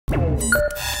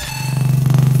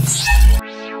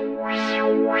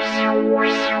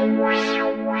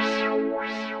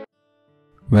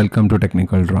Welcome to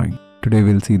Technical Drawing. Today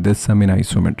we'll see this sum in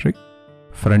isometric.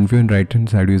 Front view and right hand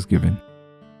side view is given.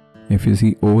 If you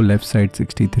see O, left side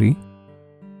 63,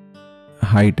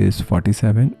 height is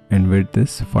 47 and width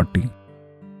is 40.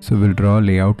 So we'll draw a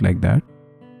layout like that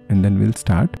and then we'll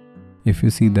start. If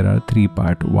you see, there are 3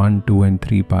 part, 1, 2 and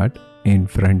 3 part in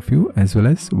front view as well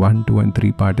as 1, 2 and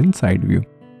 3 part in side view.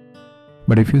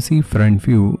 But if you see front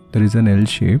view, there is an L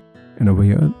shape and over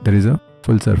here there is a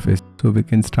full surface. So we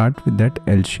can start with that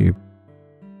L shape.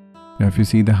 Now if you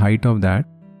see the height of that,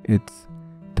 it's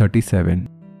 37.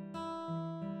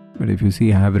 But if you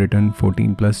see, I have written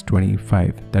 14 plus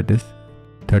 25, that is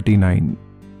 39.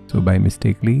 So by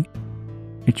mistakenly,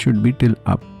 it should be till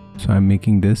up. So I'm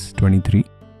making this 23.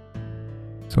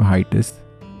 So height is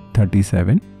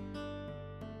 37.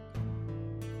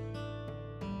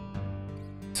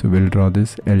 So we'll draw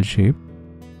this L shape.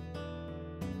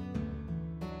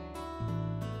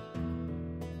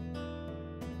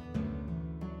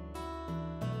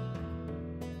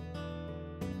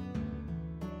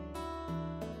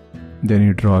 Then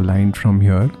you draw a line from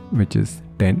here, which is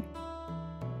 10.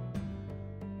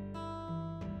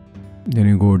 Then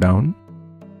you go down.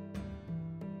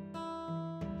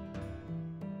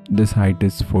 This height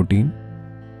is 14.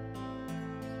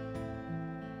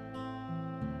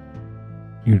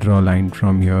 You draw a line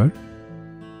from here.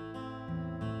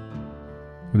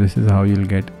 This is how you'll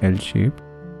get L shape.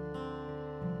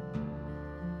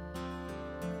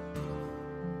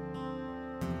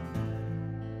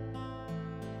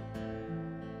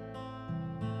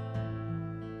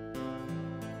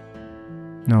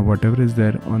 Now whatever is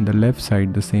there on the left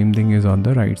side, the same thing is on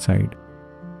the right side.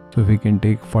 So we can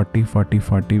take 40, 40,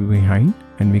 40 behind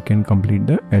and we can complete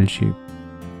the L shape.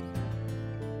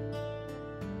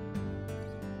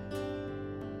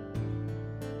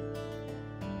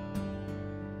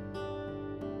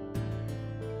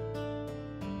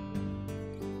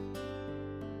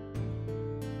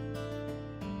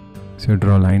 So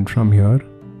draw a line from here,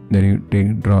 then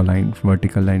you draw a line,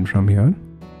 vertical line from here.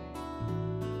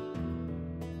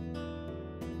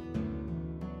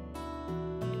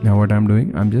 Now what I'm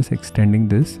doing, I'm just extending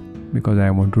this because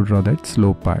I want to draw that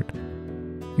slope part.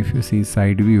 If you see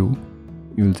side view,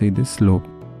 you will see this slope.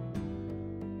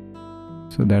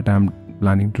 So that I'm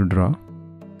planning to draw.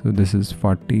 So this is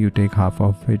 40, you take half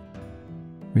of it,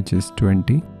 which is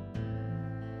 20.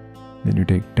 Then you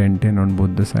take 10, 10 on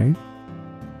both the sides.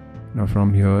 Now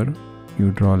from here,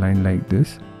 you draw a line like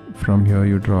this. From here,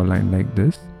 you draw a line like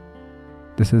this.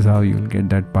 This is how you'll get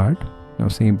that part. Now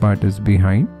same part is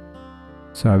behind.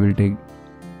 So I will take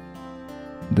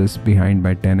this behind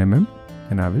by 10 mm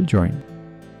and I will join.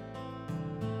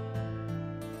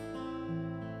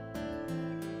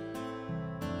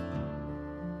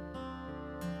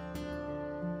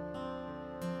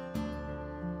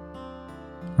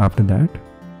 After that,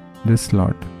 this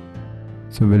slot.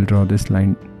 So we'll draw this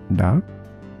line dark.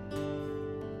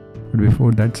 But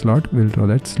before that slot, we'll draw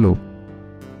that slope.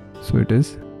 So it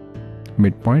is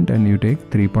midpoint and you take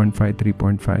 3.5,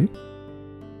 3.5.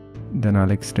 Then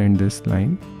I'll extend this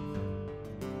line.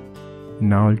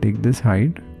 Now I'll take this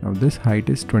height. Now this height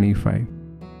is 25.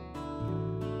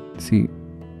 See,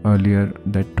 earlier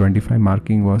that 25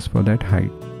 marking was for that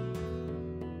height.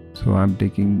 So I'm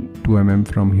taking 2 mm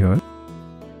from here.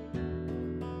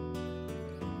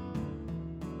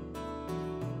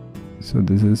 So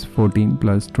this is 14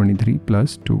 plus 23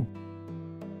 plus 2.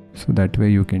 So that way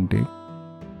you can take.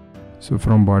 So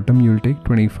from bottom you'll take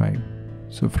 25.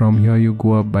 So from here you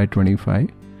go up by 25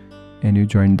 and you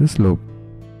join the slope.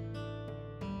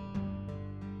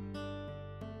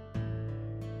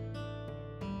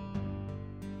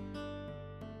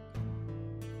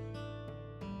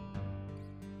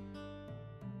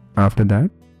 After that,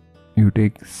 you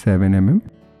take 7 mm.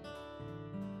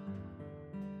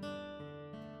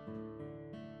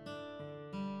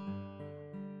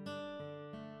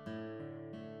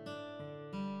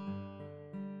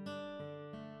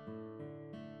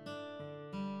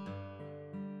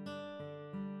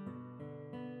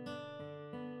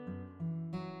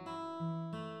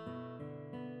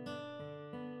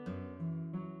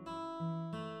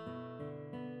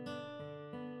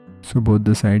 So both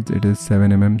the sides it is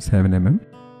 7 mm, 7 mm,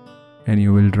 and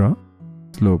you will draw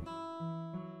slope.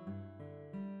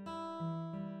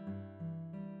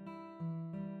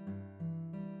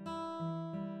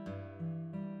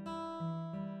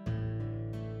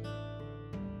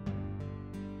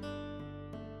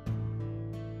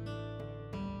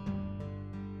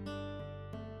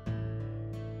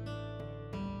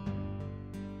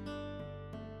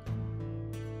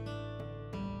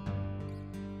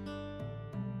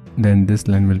 Then this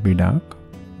line will be dark,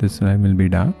 this line will be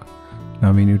dark.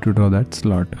 Now we need to draw that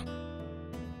slot.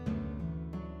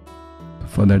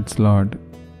 For that slot,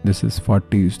 this is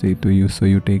 40 you take to use, so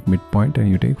you take midpoint and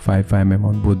you take 5 mm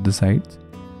on both the sides.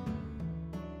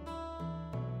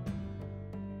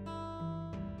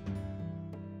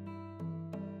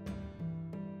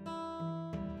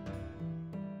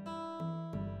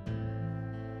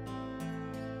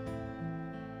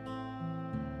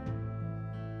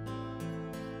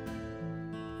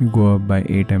 You go up by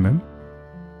 8 mm.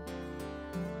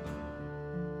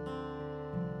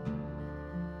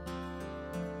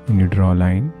 And you draw a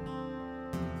line.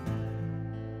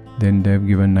 Then they have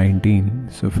given 19,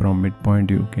 so from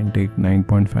midpoint you can take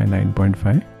 9.5,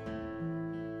 9.5.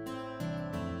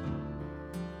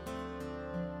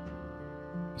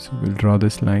 So we'll draw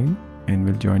this line and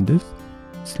we'll join this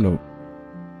slope.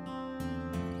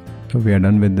 So we are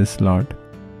done with this slot.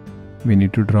 We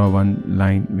need to draw one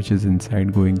line which is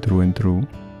inside going through and through.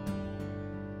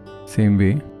 Same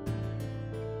way,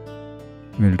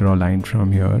 we'll draw a line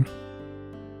from here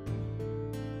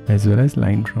as well as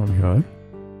line from here.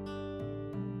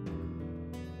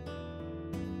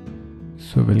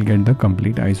 So we'll get the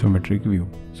complete isometric view.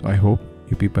 So I hope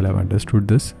you people have understood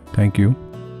this. Thank you.